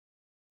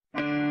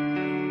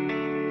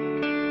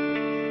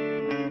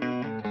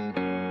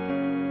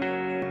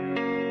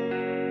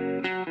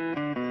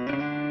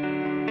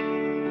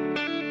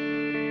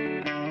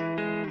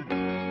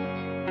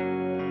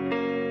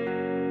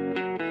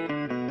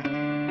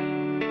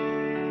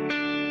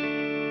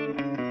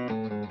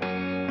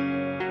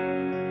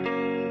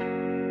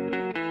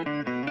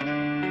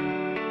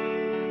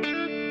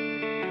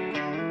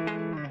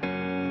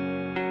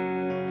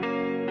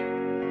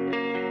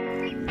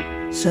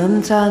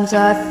Sometimes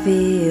I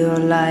feel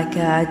like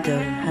I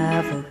don't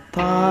have a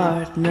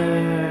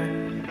partner.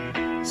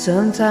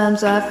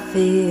 Sometimes I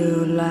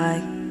feel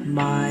like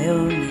my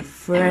only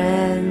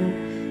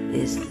friend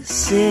is the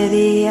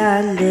city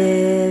I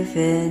live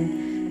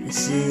in, the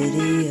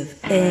city of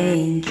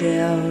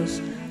angels.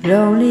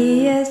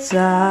 Lonely as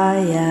I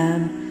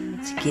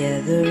am,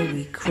 together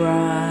we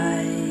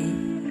cry.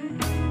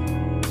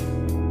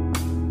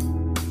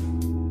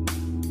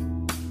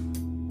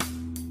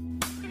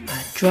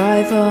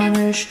 Drive on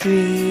her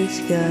streets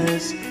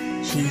 'cause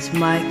she's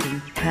my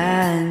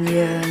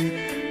companion.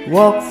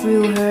 Walk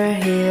through her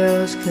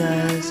hills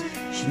 'cause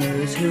she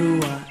knows who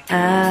I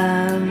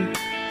am.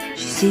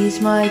 She sees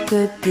my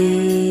good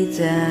deeds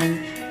and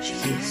she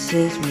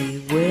kisses me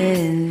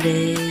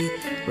windy.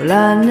 Well,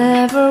 I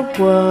never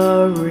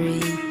worry,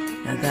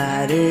 now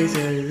that is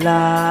a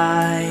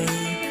lie.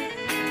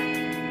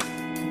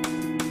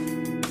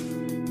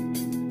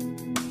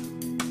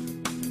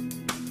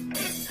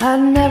 I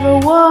never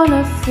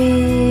wanna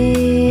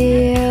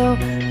feel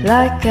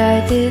like I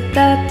did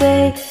that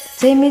day.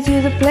 Take me to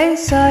the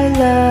place I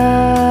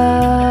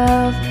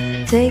love,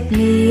 take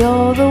me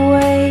all the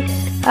way.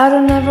 I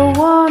don't ever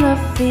wanna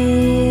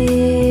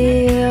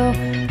feel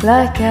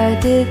like I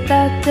did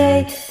that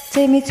day.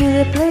 Take me to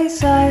the place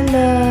I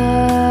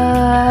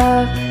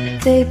love,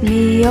 take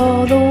me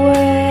all the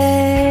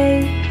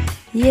way.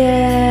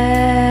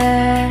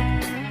 Yeah,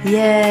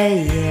 yeah,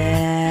 yeah.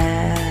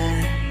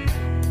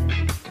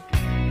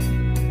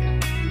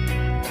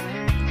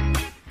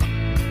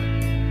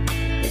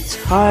 It's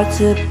hard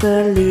to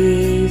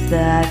believe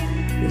that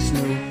there's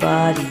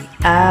nobody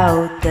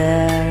out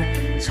there.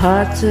 It's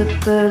hard to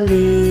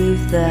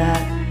believe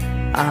that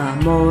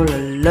I'm all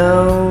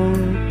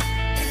alone.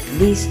 At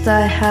least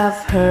I have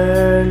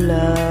her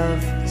love,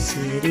 the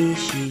city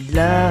she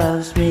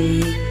loves me.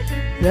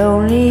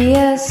 Lonely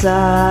as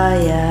I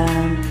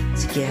am,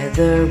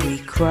 together we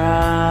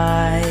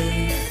cry.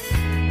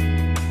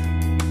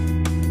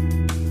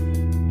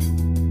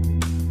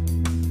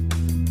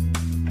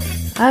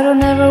 I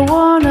don't ever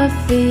wanna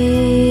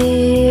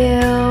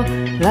feel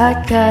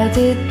like I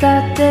did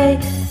that day.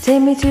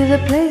 Take me to the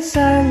place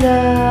I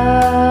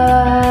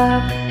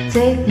love,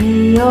 take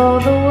me all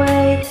the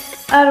way.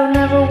 I don't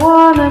ever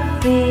wanna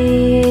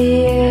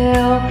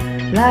feel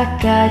like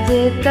I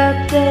did that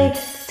day.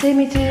 Take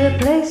me to the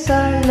place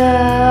I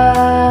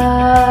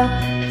love,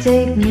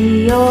 take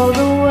me all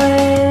the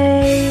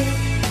way.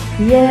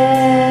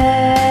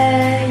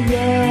 Yeah,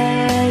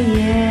 yeah,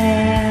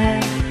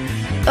 yeah.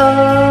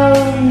 Oh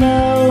no,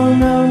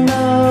 no,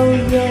 no,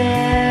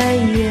 yeah,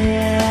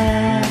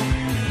 yeah.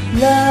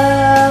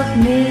 Love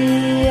me,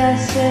 I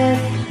said,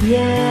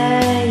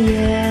 yeah,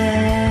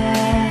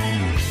 yeah.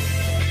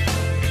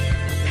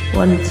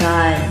 One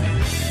time.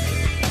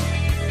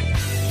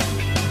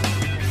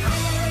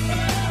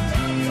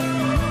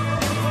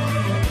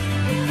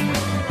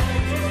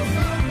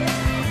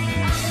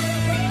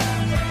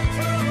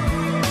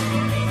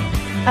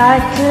 I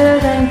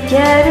couldn't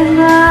get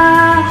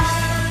enough.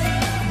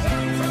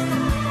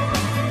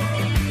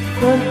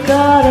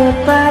 Forgot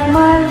about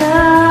my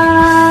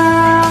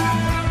love.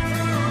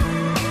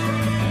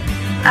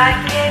 I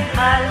gave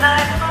my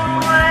life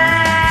away.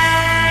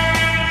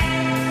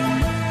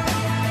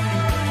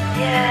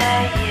 Yeah,